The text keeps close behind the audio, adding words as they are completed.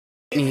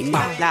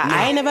Like,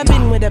 I ain't never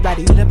been with a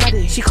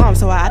baddie. She calm,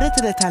 so I add her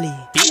to the tally.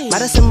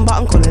 Madison, but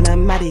I'm calling her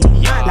Maddie.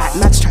 Like,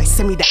 Mads try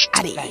send me the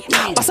addy.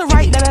 Bust a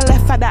right, then a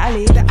left at the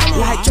alley.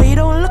 Like, Dre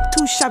don't look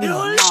too shabby.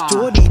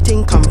 Jordy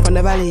ting come from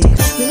the valley.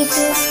 Really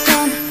feel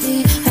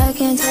lonely. I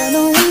can't tell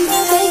no one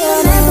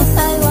that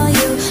I want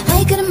you.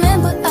 I can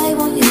remember I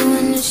want you,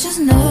 and it's just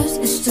nerves,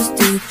 it's just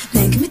deep,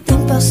 making me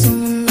think about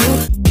someone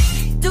new.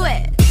 Do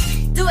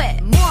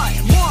it, more,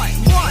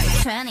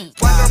 20.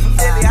 One girl from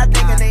Philly, I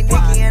think her name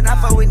Nikki, and I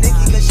fuck with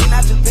Nikki, cause she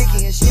not too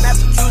picky and she not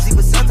too choosy,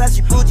 but sometimes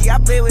she bougie. I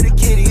play with a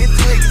kitty, it's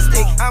too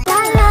sticky. La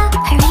la,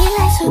 I really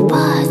like your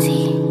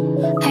body.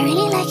 I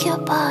really like your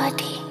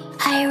body.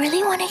 I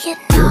really wanna get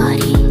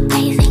naughty.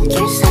 I think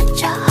you're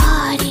such a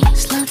hottie.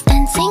 Slow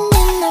dancing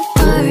in the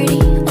party.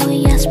 Oh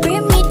yes,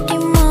 bring me the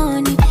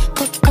money.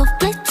 Book a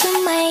flight to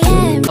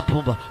Miami.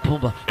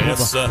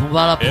 Essa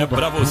é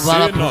pra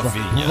você,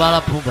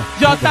 novinha.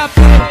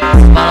 JP.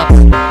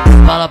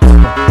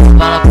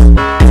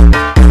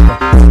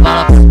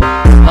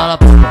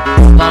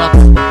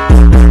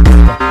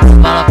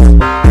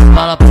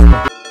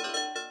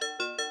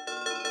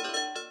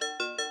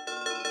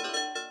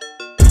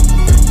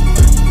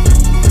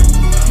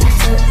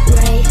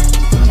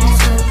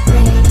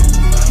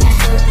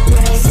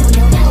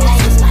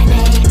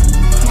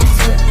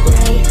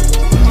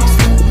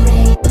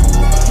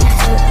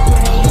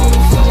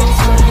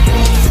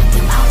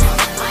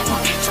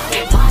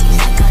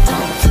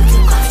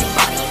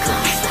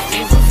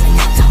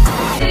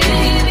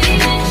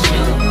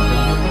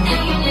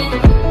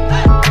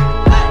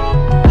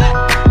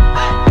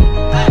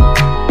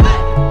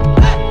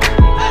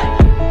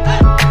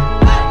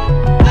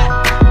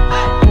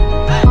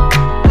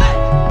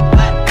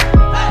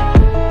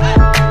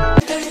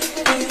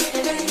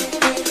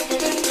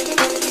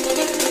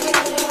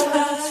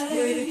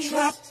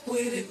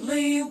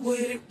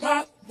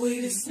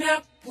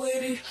 Snap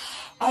with it.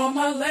 All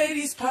my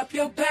ladies, pop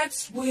your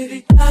backs with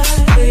it.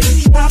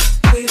 With it, drop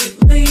with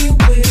it, lean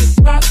with it,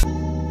 rock.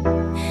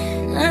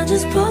 I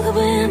just broke up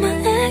with my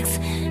ex.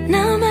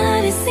 Now I'm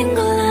out and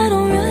single, I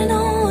don't really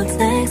know what's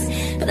next.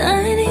 But I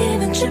ain't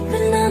even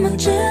tripping, I'm a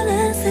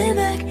jealous, sit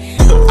back.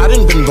 I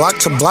done been block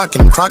to block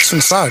in Crocs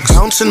and socks.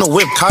 Bounce in the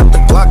whip, cock the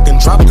Glock, then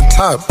drop the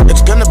top.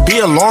 It's gonna be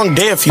a long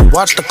day if you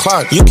watch the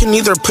clock. You can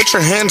either put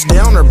your hands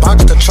down or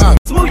box the chop.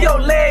 Move your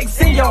legs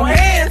in your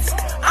hands.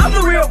 I'm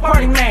the real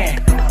party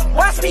man.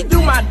 Watch me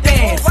do my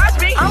dance.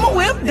 I'ma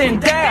whip, then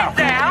down.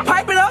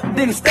 Pipe it up,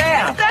 then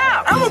stab.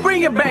 I'ma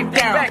bring it back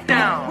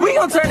down. We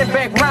gon' turn it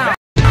back round.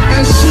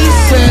 And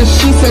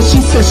she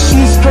says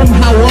she's from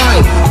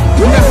Hawaii.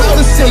 You know how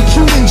to say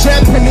cute in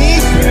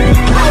Japanese?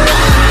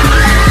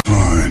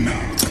 Fine.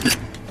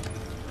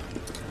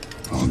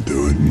 I'll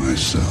do it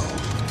myself.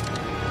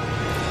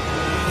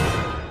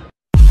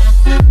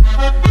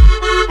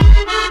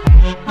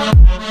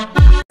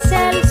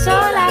 El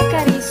sol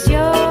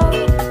acarició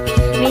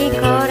mi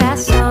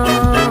corazón.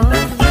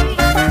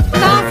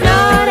 Con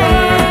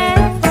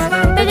flores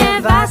te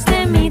llevaste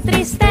mi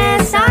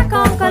tristeza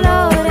con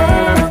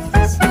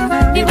colores.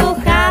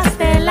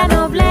 Dibujaste la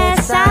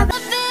nobleza.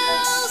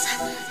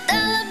 The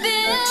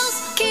bills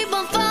keep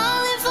on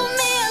falling for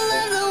me. I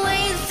love the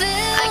way it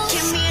feels. I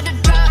came here to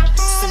drop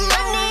some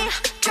money,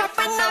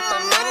 dropping all my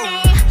money.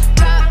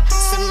 Drop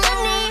some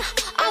money,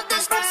 all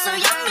this stuff so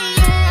yummy,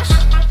 yeah.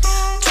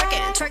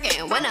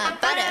 Twerking when I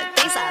buy the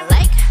things I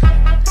like.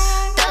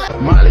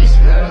 Molly's,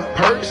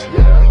 perks,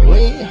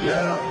 lean,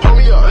 pull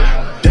me up.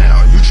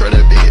 Down, you try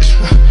that bitch.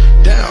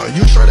 Down,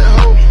 you try that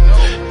hoe.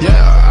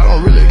 Yeah, I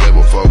don't really give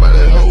a fuck about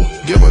that hoe.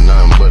 Give her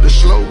nothing but the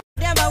slow.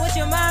 Damn, but what's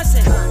your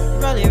mindset?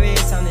 Rolling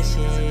wrist on the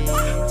shit.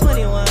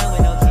 21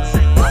 with no kids.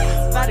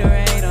 About to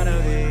rain on the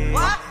bed.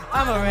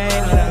 I'm a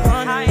rain on the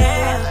corner,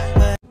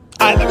 yeah.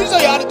 Alright, let me show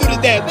you how to do the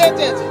dance. Pay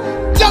attention.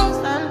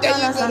 Jump, there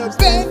you go to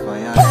bed.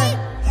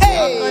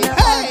 Hey,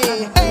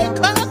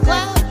 clap.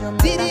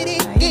 Dee,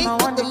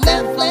 with the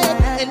left leg,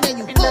 and then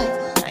you boom.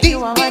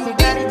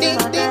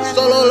 Ding,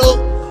 solo,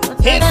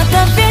 hit Got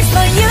the fix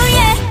for you,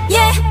 yeah.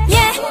 You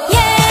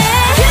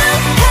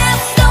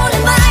have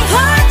stolen my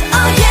heart,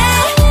 oh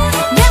yeah.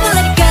 Never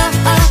let it go,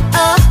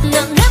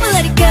 no, never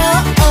let it go,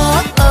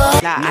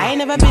 Like, I ain't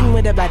never been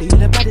with a baddie.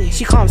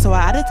 She calm, so I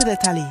add her to the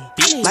tally.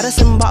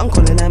 Madison, but I'm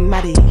calling her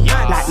Maddie.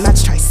 Like,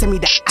 Mads try send me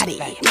the addy.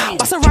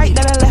 Bust a right,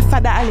 then a left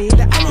at the alley.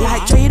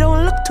 Like, Dre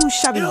don't look too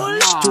shabby.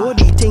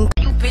 Jordy ting.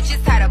 You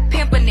bitches try to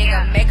pimp a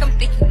nigga, make him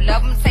think you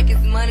love him, take his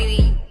money,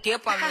 then you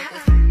dip on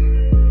niggas.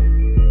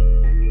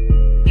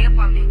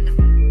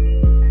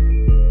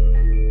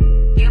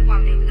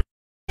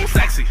 Who's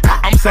sexy?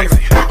 I'm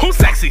sexy. Who's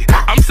sexy?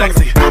 I'm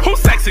sexy. Who's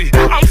sexy?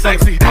 I'm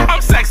sexy.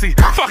 I'm sexy.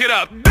 Fuck it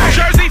up.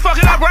 Jersey, fuck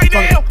it up right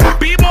now.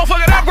 B-ball,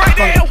 fuck it up right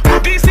now.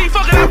 DC,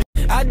 fuck it up.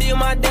 I did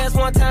my dance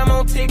one time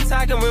on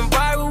TikTok and went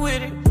viral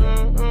with it.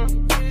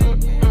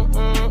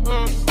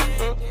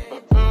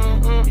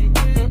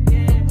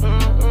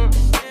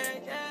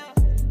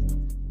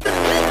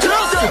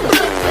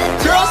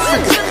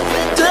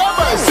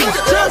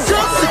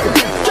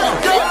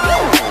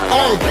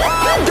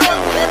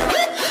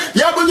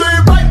 Yeah, but you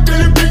ain't right till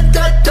you beat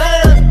that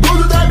can. Do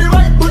the time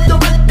right.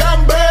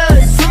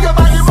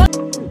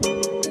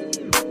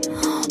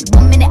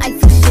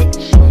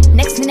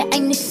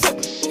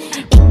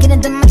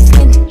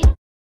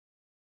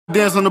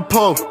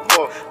 Pole.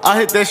 I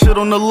hit that shit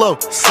on the low.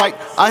 Psych,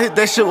 I hit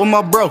that shit with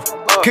my bro.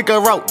 Kick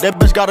her out, that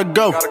bitch gotta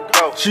go.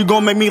 She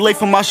gon' make me late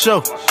for my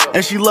show.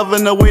 And she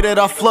loving the way that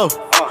I flow.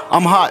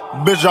 I'm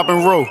hot, bitch drop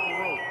and roll.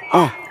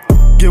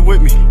 Get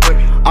with me.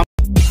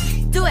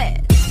 Do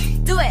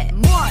it,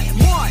 more,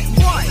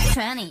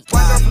 20.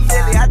 One girl from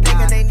Philly, I think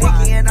her name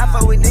Nikki, and I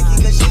fuck with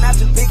Nikki, cause she not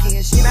too picky,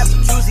 and she not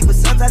too choosy, but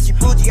sometimes she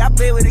bougie. I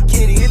play with a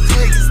kitty, and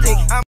twig is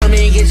sticky. I'm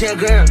gonna get your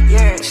girl,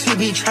 yeah. She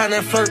be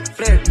tryna flirt,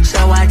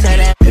 so I tell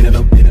that.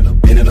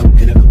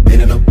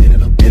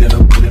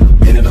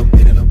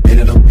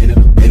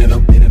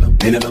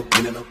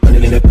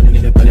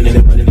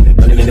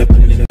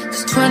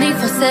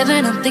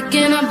 24/7, I'm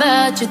thinking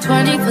about you.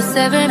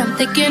 24/7, I'm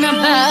thinking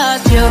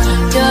about you.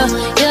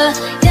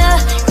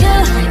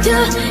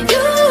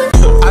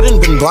 I done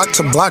been block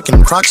to block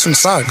in Crocs and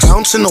socks.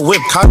 Bounce in the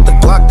whip, cock the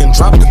Glock, then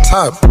drop the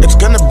top. It's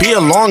gonna be a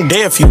long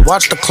day if you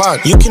watch the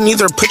clock. You can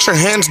either put your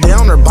hands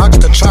down or box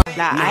the chop.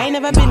 Like, I ain't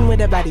never been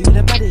with a baddie.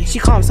 She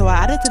calm, so I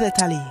add her to the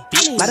tally.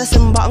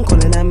 Madison, but I'm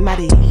calling her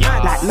Maddie.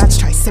 Like, Mads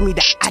try send me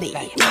the addy.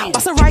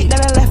 Bust a right, then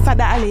a left at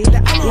the alley.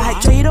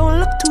 Like, Joe, you don't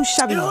look too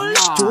shabby.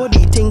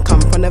 Jordy thing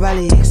come from the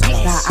valleys.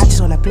 Like, I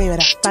just wanna play with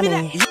that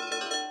funny.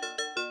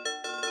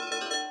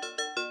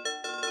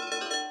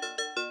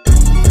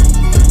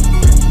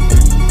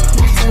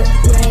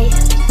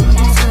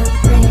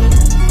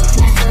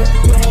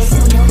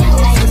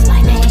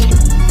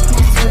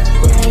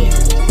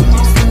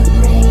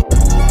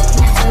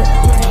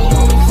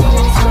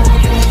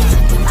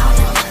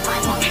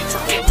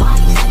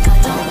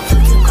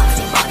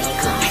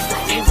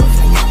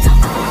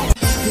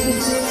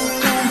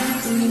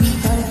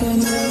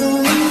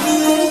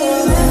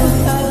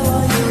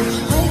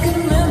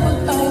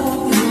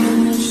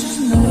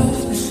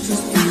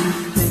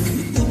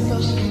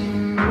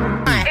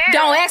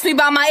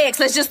 About my ex,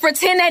 let's just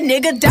pretend that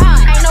nigga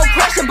died. Ain't no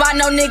pressure by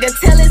no nigga,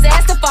 tell his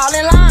ass to fall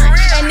in line.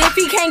 And if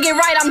he can't get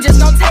right, I'm just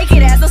gonna take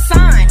it as a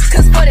sign.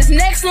 Cause for this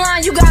next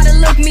line, you gotta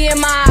look me in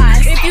my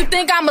eyes. If you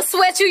think I'ma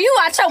sweat you, you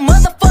out your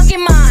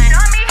motherfucking mind.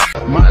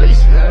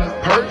 Molly's,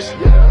 perks,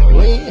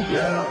 lean,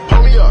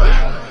 pull me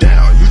up,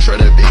 down, you try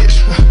that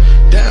bitch,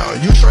 down,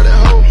 you try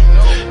that hoe.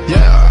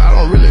 Yeah, I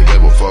don't really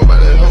give a fuck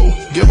about that hoe,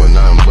 give her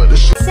nothing but the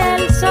shit.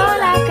 El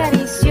sol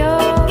acarició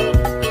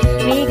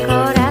mi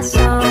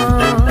corazón.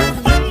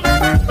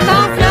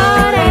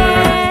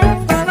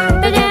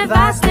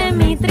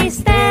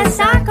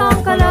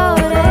 Con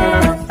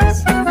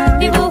colores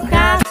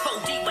dibujados.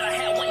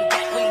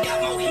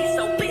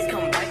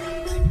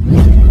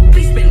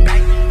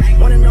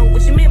 Wanna know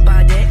what you meant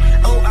by that?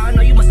 Oh, I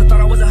know you must have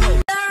thought I was a hoe.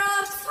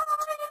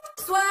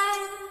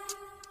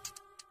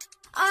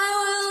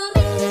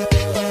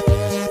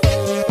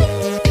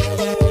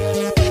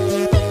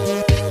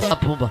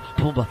 Pumba,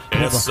 pumba,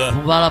 essa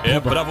pumba, pumba, é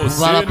pra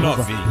você,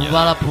 novinha.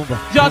 pumba, pumba,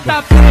 JP.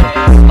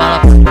 Pumba,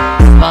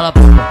 pumba, pumba,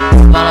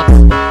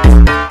 pumba,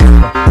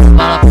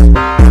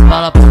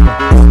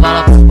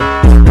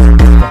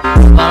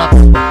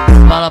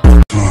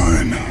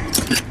 Fine.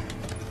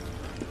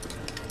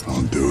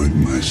 I'll do it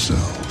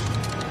myself.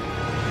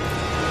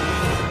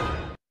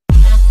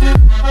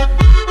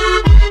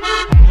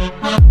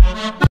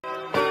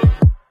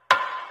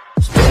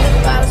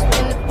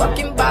 Spin the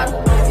fucking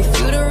bottle. If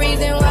you the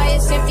reason why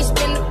it's empty,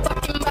 spin the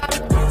fucking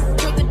bottle.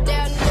 Put the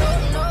down,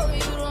 no,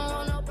 you don't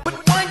want no. But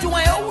why do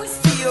I always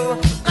feel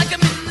like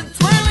I'm in the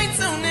twilight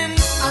zone? And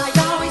I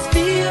always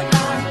feel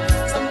like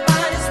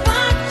somebody's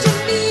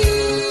watching me,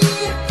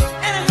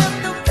 and I have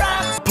no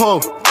problem.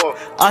 Pole.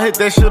 I hit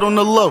that shit on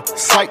the low.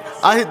 Psych,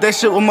 I hit that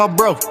shit with my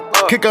bro.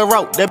 Kick her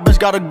out, that bitch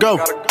gotta go.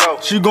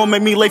 She gon'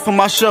 make me late for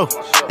my show.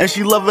 And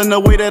she loving the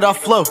way that I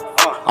flow.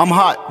 I'm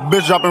hot,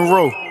 bitch drop and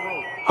roll.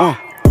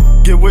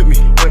 Get with me.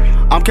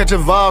 I'm catching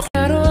vibes.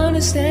 I don't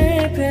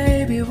understand,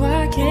 baby,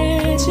 why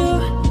can't you?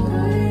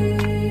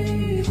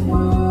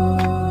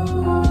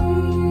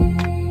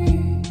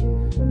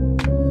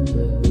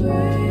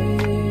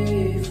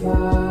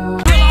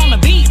 On the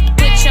beat,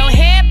 put your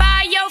head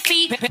by your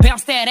feet,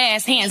 bounce that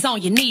ass, hands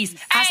on your knees.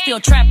 I still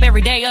trap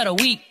every day of the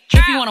week.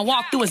 If you wanna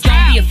walk through, it's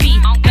gonna be a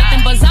feat.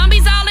 Nothing but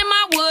zombies all in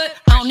my wood.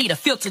 I don't need a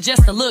filter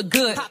just to look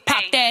good.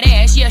 Pop that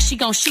ass, yeah, she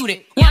gon' shoot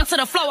it. One to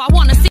the floor, I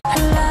wanna see. La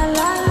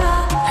la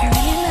la, I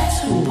really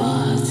like your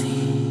body.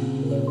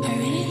 I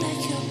really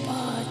like your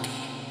body.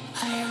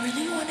 I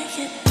really wanna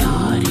get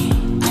naughty.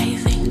 I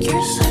think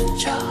you're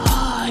such a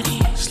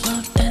hottie.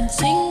 Slow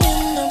dancing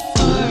in the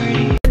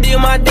party. I did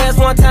my dance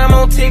one time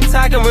on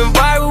TikTok and went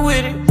viral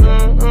with it.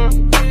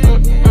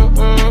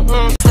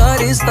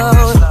 Study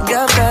slow,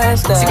 get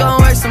faster. She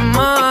gon' work some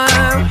more,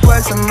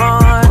 work some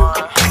more.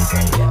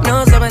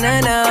 No stopping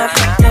her now,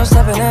 no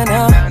stopping her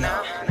now.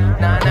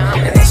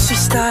 And then she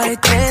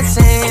started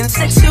dancing,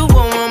 sexual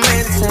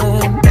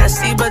romancing.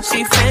 Nasty but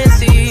she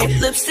fancy,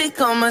 lipstick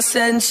on my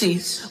satin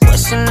sheets.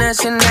 What's your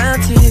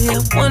nationality? I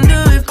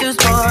wonder if there's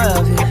more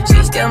of it.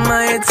 She's got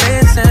my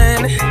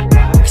attention.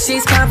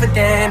 She's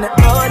confident,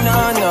 oh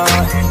no no,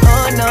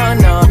 oh no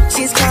no.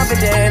 She's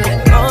confident,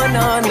 oh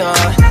no no,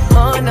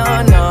 oh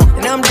no no.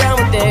 And I'm down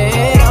with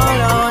it, oh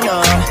no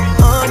no,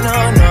 oh no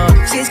no.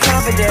 She's confident.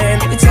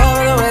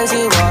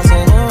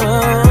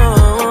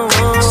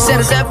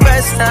 it's that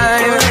first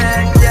time.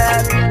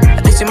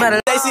 I think she might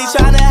have. They see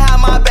tryna have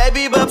my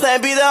baby, but plan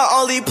B the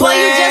only plan.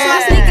 Boy, you just my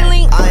sneaker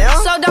link. I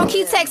am? So don't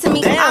keep texting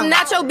me. Damn. I'm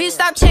not your bitch,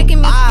 stop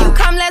checking me. You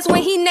come last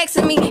when he next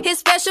to me. His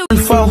special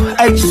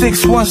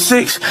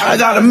 48616. I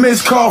got a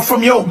missed call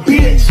from your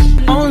bitch.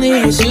 Only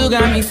you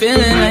got me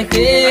feeling like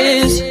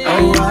this.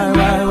 Oh, why?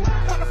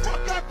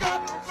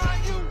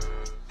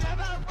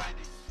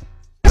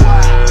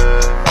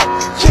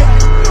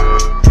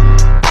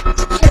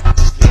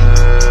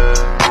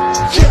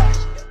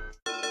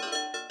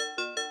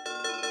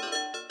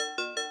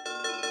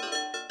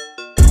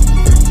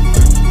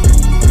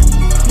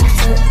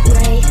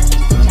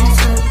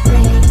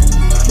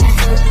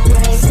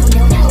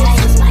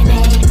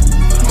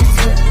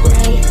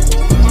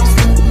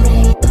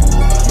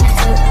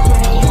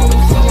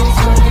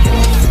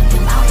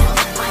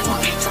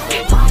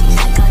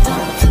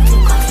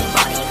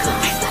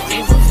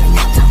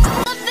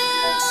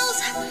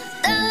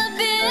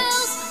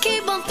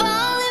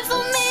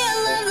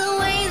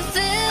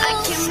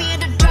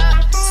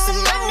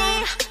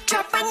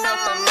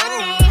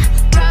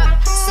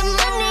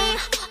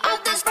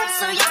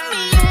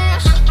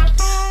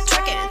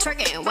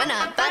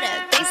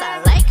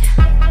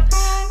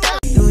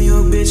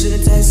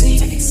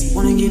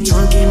 Wanna get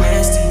drunk in